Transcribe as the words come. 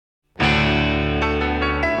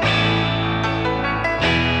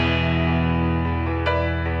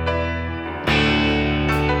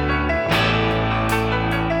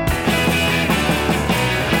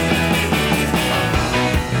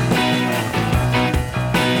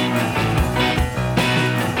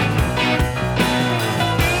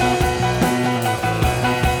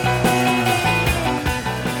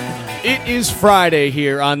It is Friday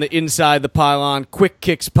here on the Inside the Pylon Quick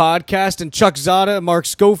Kicks podcast, and Chuck Zada and Mark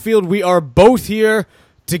Schofield, we are both here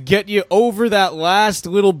to get you over that last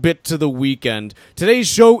little bit to the weekend. Today's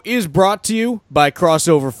show is brought to you by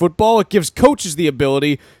Crossover Football. It gives coaches the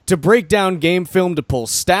ability to break down game film to pull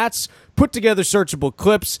stats, put together searchable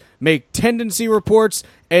clips, make tendency reports,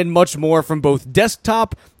 and much more from both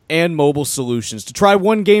desktop and mobile solutions. To try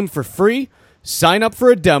one game for free, sign up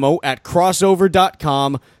for a demo at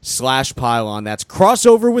crossover.com/pylon. That's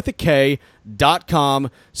crossover with a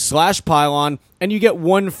K.com/pylon, and you get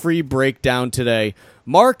one free breakdown today.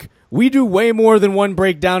 Mark, we do way more than one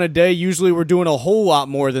breakdown a day. Usually we're doing a whole lot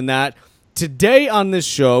more than that. Today on this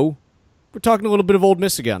show, we're talking a little bit of Ole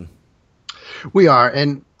Miss again. We are,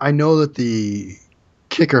 and I know that the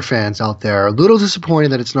Kicker fans out there are a little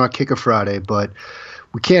disappointed that it's not Kicker Friday, but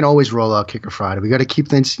we can't always roll out Kicker Friday. We got to keep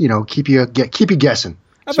things, keep you guessing.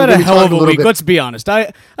 I've had a hell of a week. Let's be honest.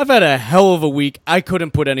 I've had a hell of a week. I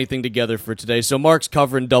couldn't put anything together for today, so Mark's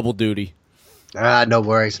covering double duty. No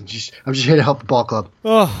worries. I'm just here to help the ball club.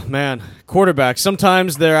 Oh man, quarterbacks.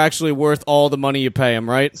 Sometimes they're actually worth all the money you pay them,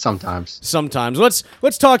 right? Sometimes.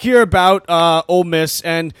 Let's talk here about Ole Miss,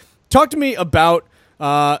 and talk to me about.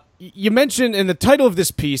 You mentioned in the title of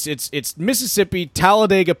this piece, it's Mississippi,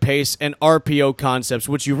 Talladega Pace, and RPO concepts,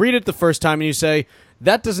 which you read it the first time and you say,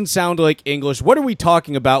 that doesn't sound like English. What are we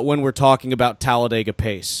talking about when we're talking about Talladega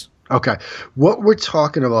Pace? Okay, what we're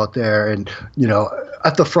talking about there, and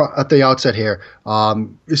at the outset here,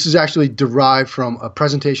 this is actually derived from a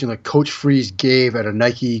presentation that Coach Freeze gave at a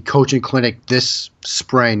Nike coaching clinic this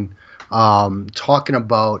spring. Talking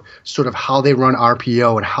about sort of how they run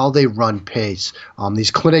RPO and how they run pace.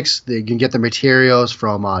 These clinics, you can get the materials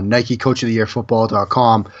from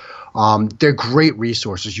NikeCoachOfTheYearFootball.com. They're great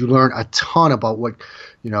resources. You learn a ton about what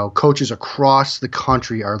coaches across the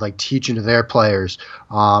country are like teaching to their players.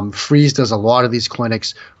 Freeze does a lot of these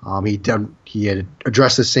clinics. He had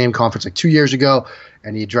addressed the same conference like 2 years ago,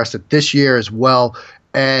 and he addressed it this year as well.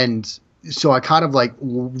 And so I kind of like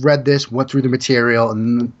read this, went through the material,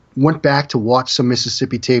 and went back to watch some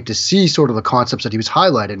Mississippi tape to see sort of the concepts that he was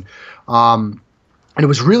highlighting. And it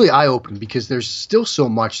was really eye-opening because there's still so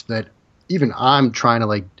much that even I'm trying to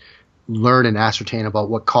like learn and ascertain about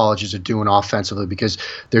what colleges are doing offensively, because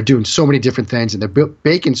they're doing so many different things and they're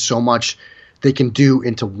baking so much they can do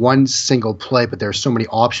into one single play, but there are so many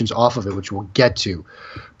options off of it, which we'll get to.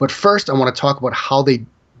 But first, I want to talk about how they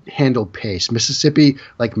handle pace. Mississippi,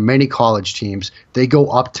 like many college teams, they go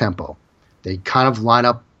up-tempo. They kind of line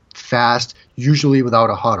up fast, usually without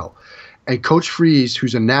a huddle. And Coach Freeze,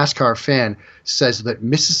 who's a NASCAR fan, says that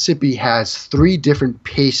Mississippi has three different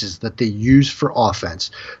paces that they use for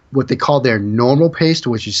offense. What they call their normal pace,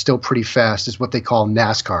 which is still pretty fast, is what they call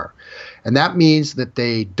NASCAR. And that means that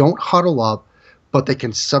they don't huddle up, but they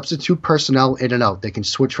can substitute personnel in and out. They can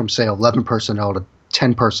switch from, say, 11 personnel to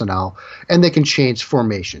 10 personnel, and they can change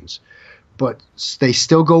formations. But they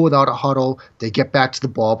still go without a huddle. They get back to the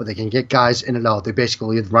ball, but they can get guys in and out. They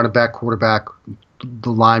basically either running back, quarterback, the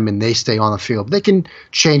lineman, they stay on the field. They can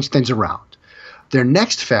change things around. Their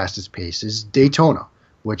next fastest pace is Daytona,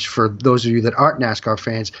 which for those of you that aren't NASCAR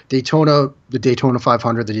fans, Daytona, the Daytona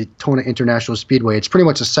 500, the Daytona International Speedway, it's pretty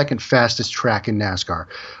much the second fastest track in NASCAR.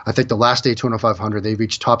 I think the last Daytona 500, they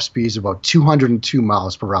reached top speeds of about 202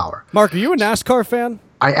 miles per hour. Mark, are you a NASCAR fan?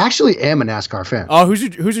 I actually am a NASCAR fan. Oh,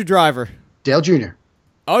 who's your driver? Dale Jr.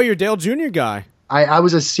 Oh, you're Dale Jr. guy. I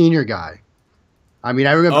was a senior guy. I mean,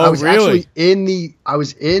 I remember I was in the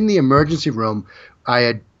emergency room. I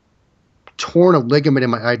had torn a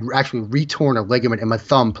ligament I'd actually retorn a ligament in my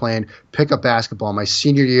thumb playing pickup basketball my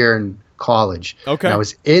senior year in college. Okay. And I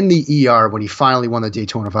was in the ER when he finally won the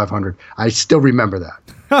Daytona 500. I still remember that.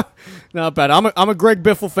 Not bad. I'm a Greg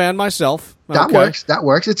Biffle fan myself. That works. That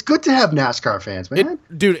works. It's good to have NASCAR fans, man.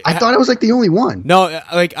 Dude, I thought I was like the only one. No,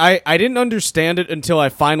 like I didn't understand it until I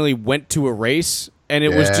finally went to a race, and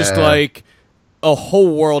it was just like a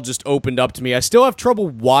whole world just opened up to me. I still have trouble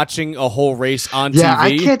watching a whole race on TV. Yeah,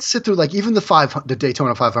 I can't sit through like even the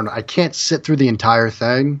Daytona 500. I can't sit through the entire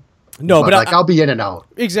thing. No, but I'll be in and out.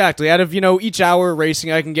 Exactly. Out of each hour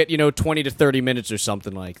racing, I can get 20 to 30 minutes or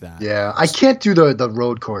something like that. Yeah, I can't do the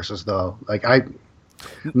road courses though. Like I'm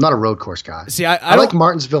not a road course guy. See, I like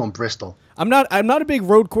Martinsville and Bristol. I'm not a big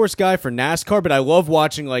road course guy for NASCAR, but I love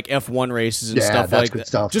watching like F1 races and stuff like that.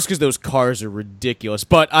 Stuff. Just because those cars are ridiculous.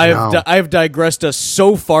 But I've digressed us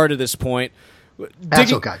so far to this point.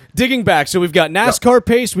 That's okay. Digging back, so we've got NASCAR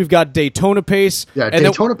pace, we've got Daytona pace. Yeah,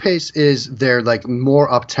 Daytona pace is their like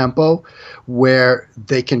more up tempo, where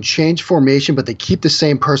they can change formation, but they keep the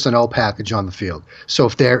same personnel package on the field. So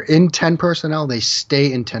if they're in 10 personnel, they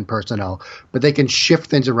stay in 10 personnel, but they can shift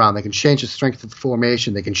things around. They can change the strength of the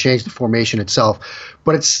formation. They can change the formation itself,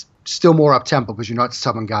 but it's still more up tempo because you're not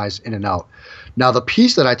subbing guys in and out. Now the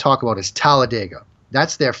piece that I talk about is Talladega.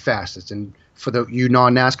 That's their fastest, and for you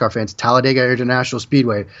non-NASCAR fans, Talladega International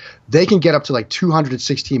Speedway, they can get up to like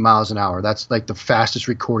 216 miles an hour. That's like the fastest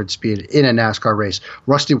recorded speed in a NASCAR race.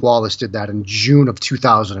 Rusty Wallace did that in June of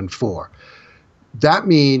 2004. That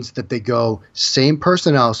means that they go same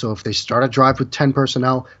personnel. So if they start a drive with 10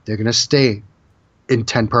 personnel, they're going to stay in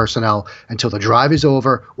 10 personnel until the drive is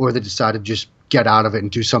over, or they decide to just get out of it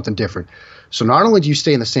and do something different. So not only do you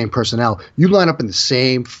stay in the same personnel, you line up in the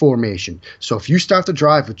same formation. So if you start the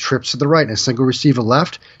drive with trips to the right and a single receiver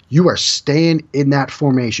left, you are staying in that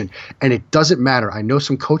formation. And it doesn't matter. I know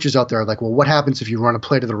some coaches out there are like, well, what happens if you run a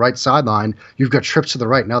play to the right sideline? You've got trips to the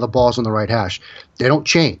right. Now the ball's on the right hash. They don't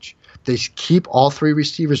change. They keep all three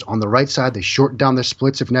receivers on the right side. They shorten down their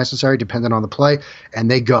splits if necessary, depending on the play,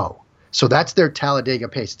 and they go. So that's their Talladega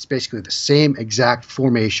pace. It's basically the same exact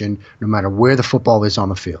formation no matter where the football is on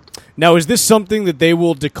the field. Now, is this something that they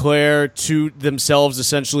will declare to themselves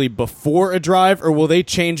essentially before a drive, or will they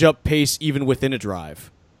change up pace even within a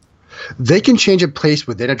drive? They can change a pace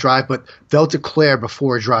within a drive, but they'll declare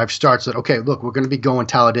before a drive starts that, okay, look, we're going to be going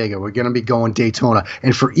Talladega. We're going to be going Daytona.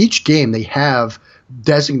 And for each game, they have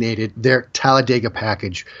designated their Talladega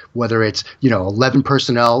package, whether it's 11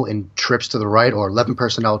 personnel in trips to the right, or 11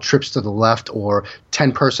 personnel trips to the left, or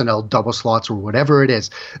 10 personnel double slots, or whatever it is.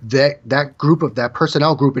 That group of that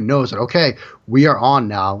personnel group knows that, okay, we are on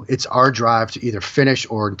now. It's our drive to either finish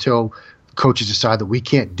or until coaches decide that we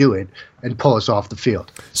can't do it and pull us off the field.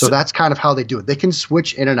 So that's kind of how they do it. They can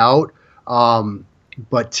switch in and out,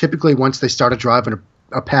 but typically once they start a drive in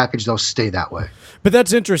a package, they'll stay that way. But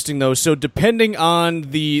that's interesting, though. So depending on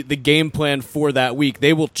the game plan for that week,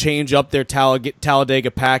 they will change up their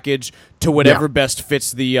Talladega package to whatever best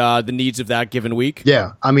fits the needs of that given week?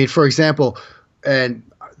 Yeah. I mean, for example, and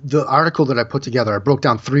the article that I put together, I broke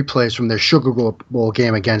down 3 plays from their Sugar Bowl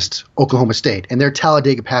game against Oklahoma State. And their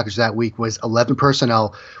Talladega package that week was 11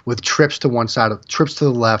 personnel with trips to one side, trips to the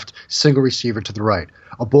left, single receiver to the right.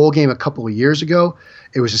 A bowl game a couple of years ago,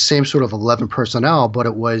 it was the same sort of 11 personnel, but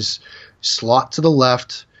it was slot to the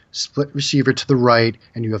left, split receiver to the right,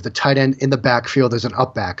 and you have the tight end in the backfield as an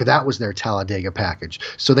up back. That was their Talladega package.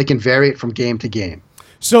 So they can vary it from game to game.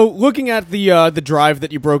 So looking at the drive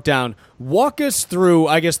that you broke down, walk us through,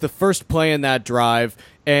 I guess, the first play in that drive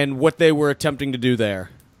and what they were attempting to do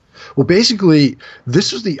there. Well, basically,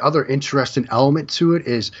 this is the other interesting element to it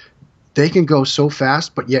is they can go so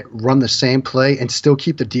fast but yet run the same play and still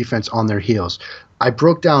keep the defense on their heels. I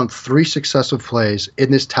broke down 3 successive plays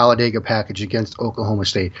in this Talladega package against Oklahoma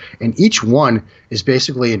State, and each one is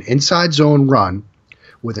basically an inside zone run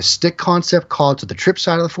with a stick concept called to the trip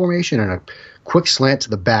side of the formation and a quick slant to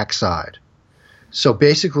the backside. So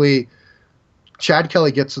basically, Chad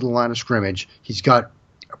Kelly gets to the line of scrimmage. He's got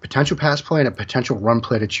a potential pass play and a potential run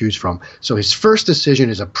play to choose from. So his first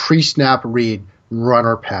decision is a pre-snap read, run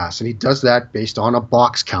or pass, and he does that based on a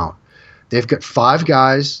box count. They've got 5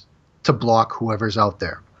 guys to block whoever's out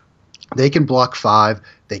there. They can block 5.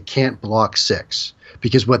 They can't block 6.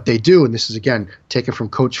 Because what they do, and this is, again, taken from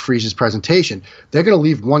Coach Freese's presentation, they're going to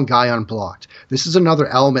leave one guy unblocked. This is another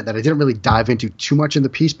element that I didn't really dive into too much in the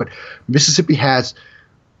piece, but Mississippi has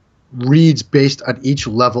reads based on each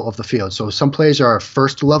level of the field. So some plays are a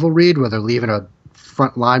first-level read where they're leaving a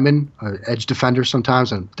front lineman, an edge defender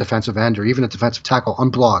sometimes, a defensive end, or even a defensive tackle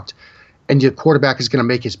unblocked. And your quarterback is going to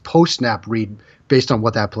make his post-snap read based on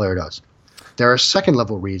what that player does. There are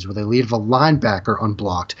second-level reads where they leave a linebacker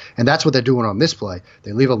unblocked, and that's what they're doing on this play.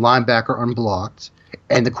 They leave a linebacker unblocked,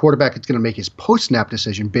 and the quarterback is going to make his post-snap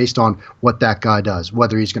decision based on what that guy does,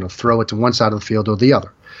 whether he's going to throw it to one side of the field or the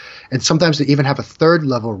other. And sometimes they even have a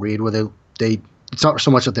third-level read where they it's not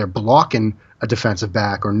so much that they're blocking a defensive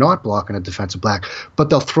back or not blocking a defensive back, but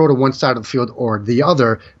they'll throw to one side of the field or the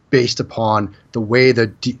other based upon the way the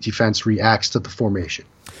defense reacts to the formation.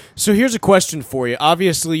 So here's a question for you.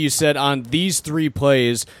 Obviously, you said on these 3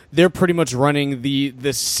 plays, they're pretty much running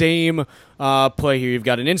the same play here. You've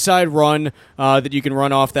got an inside run that you can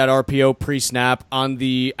run off that RPO pre-snap. On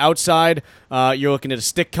the outside, you're looking at a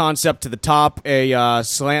stick concept to the top, a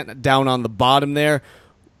slant down on the bottom there.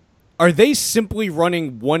 Are they simply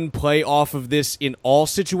running one play off of this in all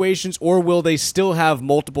situations, or will they still have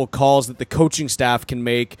multiple calls that the coaching staff can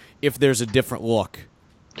make if there's a different look?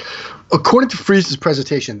 According to Freeze's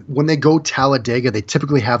presentation, when they go Talladega, they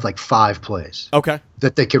typically have like 5 plays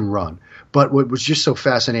that they can run. But what was just so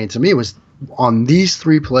fascinating to me was on these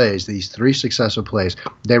 3 plays, these 3 successful plays,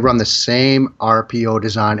 they run the same RPO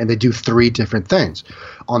design and they do 3 different things.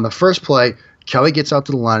 On the first play, Kelly gets out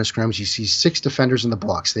to the line of scrimmage. He sees 6 defenders in the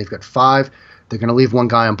box. They've got 5. They're going to leave 1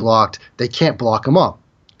 guy unblocked. They can't block him up.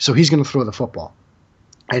 So he's going to throw the football.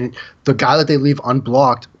 And the guy that they leave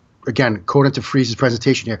unblocked, again, according to Freeze's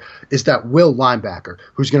presentation here, is that Will linebacker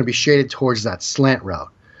who's going to be shaded towards that slant route.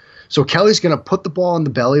 So Kelly's going to put the ball in the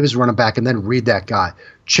belly of his running back and then read that guy.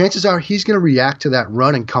 Chances are he's going to react to that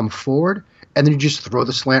run and come forward, and then you just throw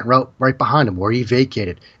the slant route right behind him where he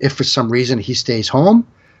vacated. If for some reason he stays home,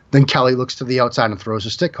 then Kelly looks to the outside and throws a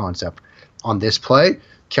stick concept. On this play,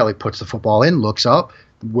 Kelly puts the football in, looks up,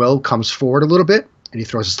 Will comes forward a little bit, and he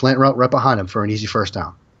throws a slant route right behind him for an easy first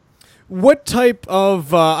down. What type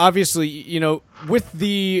of, obviously, with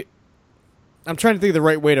the, I'm trying to think of the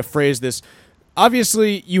right way to phrase this.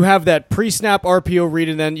 Obviously, you have that pre-snap RPO read,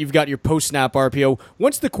 and then you've got your post-snap RPO.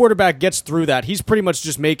 Once the quarterback gets through that, he's pretty much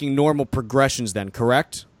just making normal progressions then,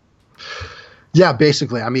 correct? Yeah,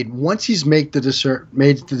 basically. I mean, once he's made the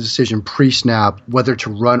decision pre-snap whether to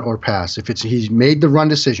run or pass, if he's made the run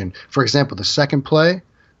decision, for example, the second play,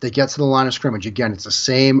 they get to the line of scrimmage. Again, it's the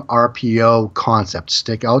same RPO concept.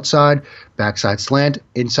 Stick outside, backside slant,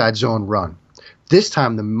 inside zone run. This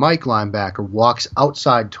time, the Mike linebacker walks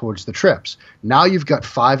outside towards the trips. Now you've got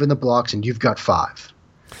 5 in the blocks, and you've got 5.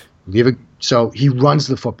 So he runs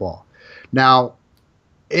the football. Now,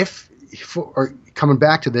 coming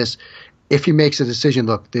back to this, if he makes a decision,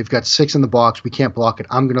 look, they've got 6 in the box, we can't block it,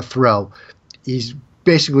 I'm going to throw. He's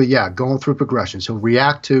basically, going through progressions. He'll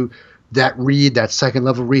react to that read, that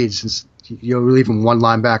second-level read, since you're leaving 1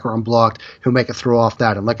 linebacker unblocked, he'll make a throw off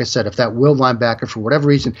that. And like I said, if that Will linebacker, for whatever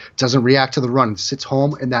reason, doesn't react to the run and sits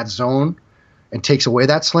home in that zone and takes away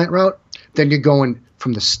that slant route, then you're going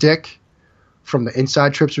from the stick, from the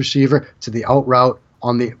inside trips receiver to the out route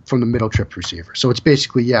from the middle trips receiver. So it's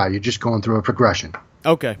basically, you're just going through a progression.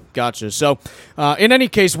 Okay, gotcha. So, in any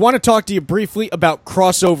case, want to talk to you briefly about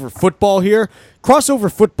crossover football here.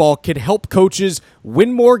 Crossover football can help coaches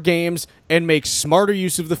win more games and make smarter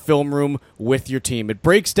use of the film room with your team. It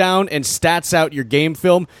breaks down and stats out your game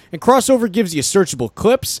film, and crossover gives you searchable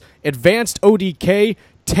clips, advanced ODK,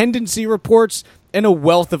 tendency reports, and a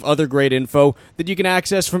wealth of other great info that you can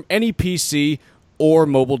access from any PC or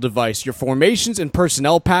mobile device. Your formations and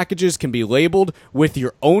personnel packages can be labeled with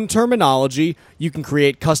your own terminology. You can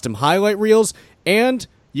create custom highlight reels, and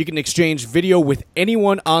you can exchange video with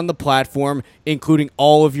anyone on the platform, including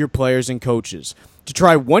all of your players and coaches. To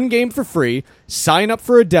try 1 game for free, sign up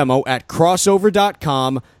for a demo at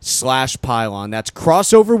crossover.com/pylon. That's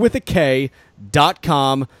crossover with a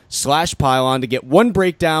K.com/pylon to get 1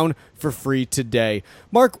 breakdown for free today.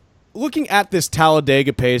 Mark, looking at this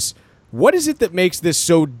Talladega pace, what is it that makes this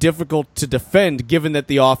so difficult to defend, given that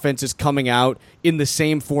the offense is coming out in the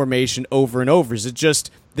same formation over and over? Is it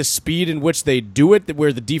just the speed in which they do it,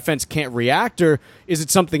 where the defense can't react, or is it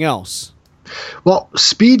something else? Well,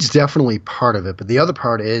 speed's definitely part of it, but the other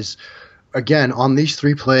part is, again, on these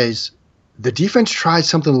 3 plays, the defense tries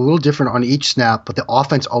something a little different on each snap, but the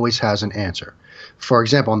offense always has an answer. For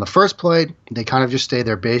example, on the first play, they kind of just stay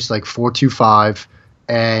their base like 4-2-5,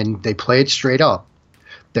 and they play it straight up.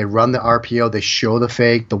 They run the RPO, they show the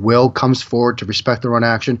fake, the Will comes forward to respect the run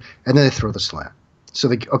action, and then they throw the slant. So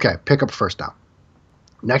pick up first down.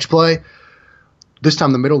 Next play, this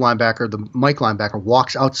time the middle linebacker, the Mike linebacker,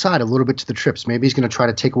 walks outside a little bit to the trips. Maybe he's going to try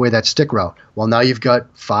to take away that stick route. Well, now you've got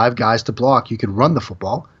 5 guys to block. You can run the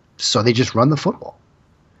football, so they just run the football.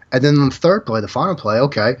 And then on the third play, the final play,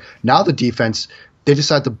 now the defense, they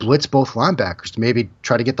decide to blitz both linebackers to maybe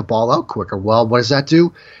try to get the ball out quicker. Well, what does that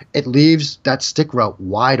do? It leaves that stick route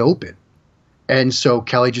wide open. And so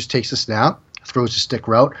Kelly just takes the snap, throws the stick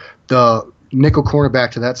route. The nickel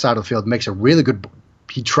cornerback to that side of the field makes a really good –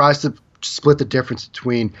 he tries to split the difference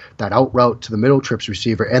between that out route to the middle trips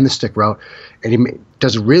receiver and the stick route, and he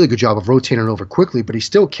does a really good job of rotating it over quickly, but he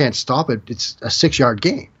still can't stop it. It's a 6-yard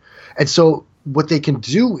gain. And so what they can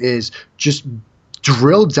do is just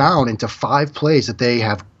drill down into 5 plays that they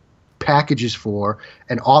have packages for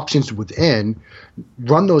and options within,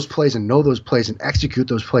 run those plays and know those plays and execute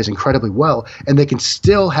those plays incredibly well, and they can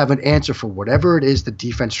still have an answer for whatever it is the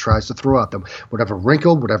defense tries to throw at them. Whatever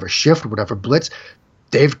wrinkle, whatever shift, whatever blitz,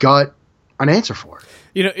 they've got an answer for it.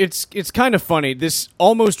 You know, it's kind of funny. This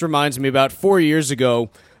almost reminds me about 4 years ago.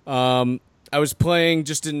 I was playing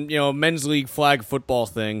just in a men's league flag football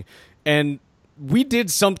thing, and we did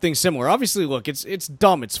something similar. Obviously, look, it's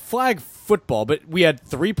dumb. It's flag football, but we had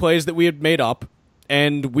 3 plays that we had made up,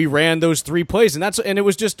 and we ran those 3 plays, and it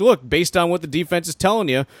was just, look, based on what the defense is telling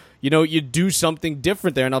you, you do something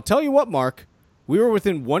different there. And I'll tell you what, Mark, we were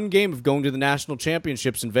within 1 game of going to the national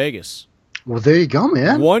championships in Vegas. Well, there you go,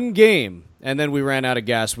 man. 1 game, and then we ran out of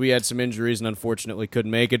gas. We had some injuries and unfortunately couldn't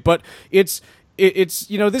make it. But it's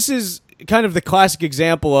this is kind of the classic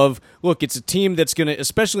example of, look, it's a team that's going to,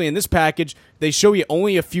 especially in this package, they show you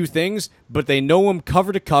only a few things, but they know them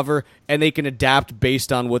cover to cover, and they can adapt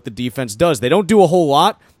based on what the defense does. They don't do a whole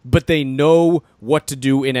lot, but they know what to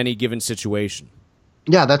do in any given situation.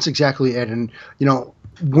 Yeah, that's exactly it. And,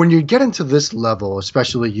 when you get into this level,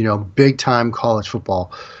 especially, big-time college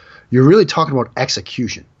football, you're really talking about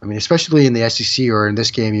execution. I mean, especially in the SEC or in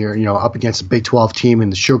this game, you're up against a Big 12 team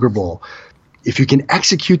in the Sugar Bowl. If you can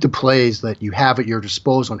execute the plays that you have at your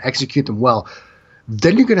disposal and execute them well,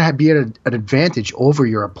 then you're going to be at an advantage over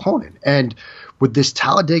your opponent. And with this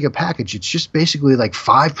Talladega package, it's just basically like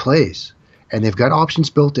 5 plays, and they've got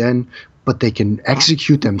options built in, but they can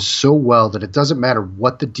execute them so well that it doesn't matter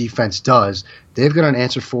what the defense does. They've got an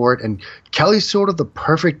answer for it, and Kelly's sort of the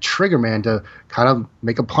perfect trigger man to kind of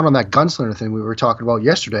make a pun on that gunslinger thing we were talking about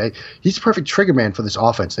yesterday. He's the perfect trigger man for this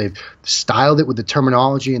offense. They've styled it with the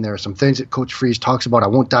terminology, and there are some things that Coach Freeze talks about I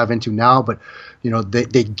won't dive into now, but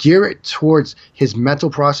they gear it towards his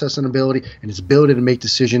mental processing ability and his ability to make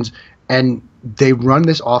decisions, and they run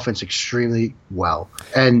this offense extremely well.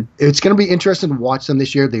 And it's going to be interesting to watch them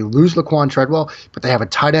this year. They lose Laquan Treadwell, but they have a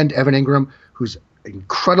tight end, Evan Ingram, who's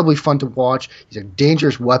incredibly fun to watch. He's a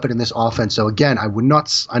dangerous weapon in this offense. So again,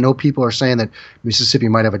 I know people are saying that Mississippi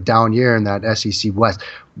might have a down year in that SEC West.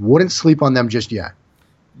 Wouldn't sleep on them just yet.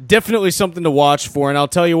 Definitely something to watch for, and I'll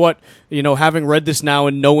tell you what, having read this now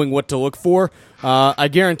and knowing what to look for, I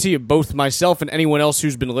guarantee you, both myself and anyone else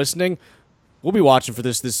who's been listening, we'll be watching for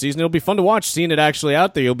this season. It'll be fun to watch, seeing it actually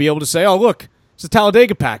out there. You'll be able to say, oh, look, it's a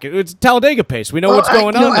Talladega packet. It's a Talladega pace. We know what's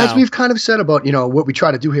going on now. As we've kind of said about, what we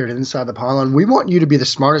try to do here at Inside the Pylon, we want you to be the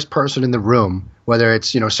smartest person in the room, whether it's,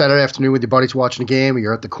 Saturday afternoon with your buddies watching a game, or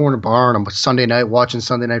you're at the corner bar on a Sunday night watching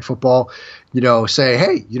Sunday Night Football, say,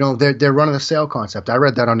 hey, they're running a sale concept. I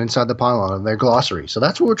read that on Inside the Pylon on their glossary. So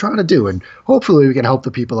that's what we're trying to do, and hopefully we can help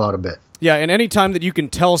the people out a bit. Yeah, and any time that you can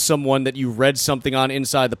tell someone that you read something on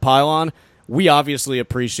Inside the Pylon, we obviously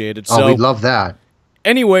appreciate it. So, we love that.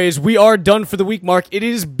 Anyways, we are done for the week, Mark. It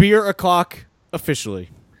is beer o'clock officially.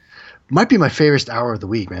 Might be my favorite hour of the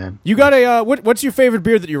week, man. You got a what's your favorite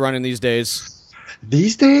beer that you're running these days?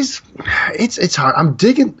 These days, it's hard. I'm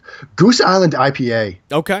digging Goose Island IPA.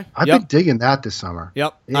 Okay, I've been digging that this summer.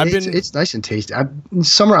 Yep, it's nice and tasty.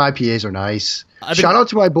 Summer IPAs are nice. Shout out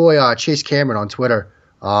to my boy Chase Cameron on Twitter.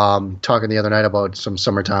 Talking the other night about some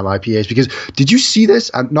summertime IPAs, because did you see this?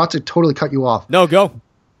 Not to totally cut you off. No, go.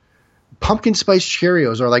 Pumpkin spice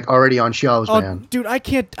Cheerios are like already on shelves, man. Dude, I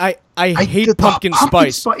can't. I hate pumpkin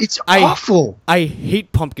spice. It's awful. I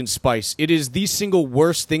hate pumpkin spice. It is the single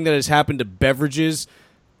worst thing that has happened to beverages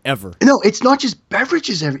ever. No, it's not just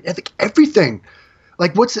beverages. I think everything.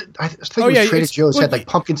 Like, what's it? I think it was Trader Joe's had like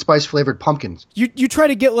pumpkin spice flavored pumpkins. You try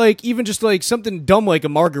to get like even just like something dumb like a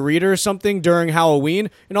margarita or something during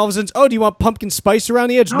Halloween, and all of a sudden, oh, do you want pumpkin spice around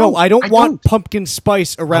the edge? No, I don't want pumpkin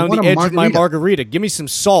spice around the edge of my margarita. Give me some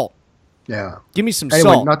salt. Yeah. Give me some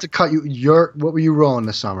anyway, salt. Not to cut you. What were you rolling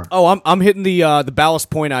this summer? Oh, I'm hitting the Ballast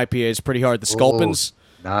Point IPAs pretty hard. The Sculpins.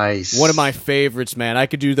 Nice. One of my favorites, man. I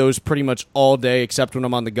could do those pretty much all day, except when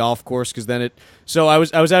I'm on the golf course, because then it. So I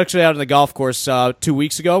was actually out on the golf course 2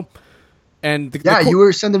 weeks ago, and you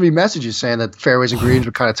were sending me messages saying that the fairways and greens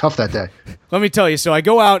were kind of tough that day. Let me tell you. So I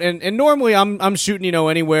go out, and normally I'm shooting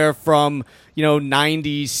anywhere from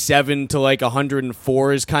 97 to like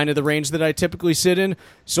 104 is kind of the range that I typically sit in.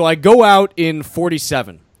 So I go out in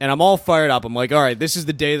 47, and I'm all fired up. I'm like, all right, this is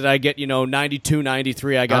the day that I get 92,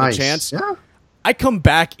 93. I got a chance. Yeah. I come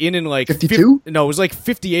back in like 52? No, it was like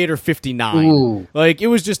 58 or 59. Ooh. Like, it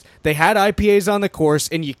was just, they had IPAs on the course,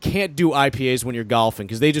 and you can't do IPAs when you're golfing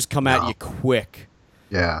because they just come at you quick.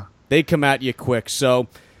 Yeah. They come at you quick. So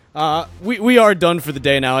we are done for the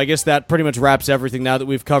day now. I guess that pretty much wraps everything now that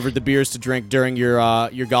we've covered the beers to drink during your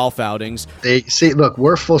golf outings. Look,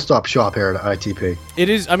 we're a full stop shop here at ITP. It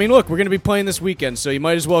is. I mean, look, we're going to be playing this weekend, so you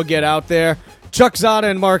might as well get out there. Chuck Zada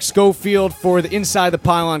and Mark Schofield for the Inside the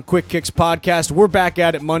Pylon Quick Kicks podcast. We're back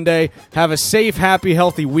at it Monday. Have a safe, happy,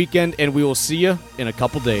 healthy weekend, and we will see you in a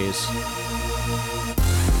couple days.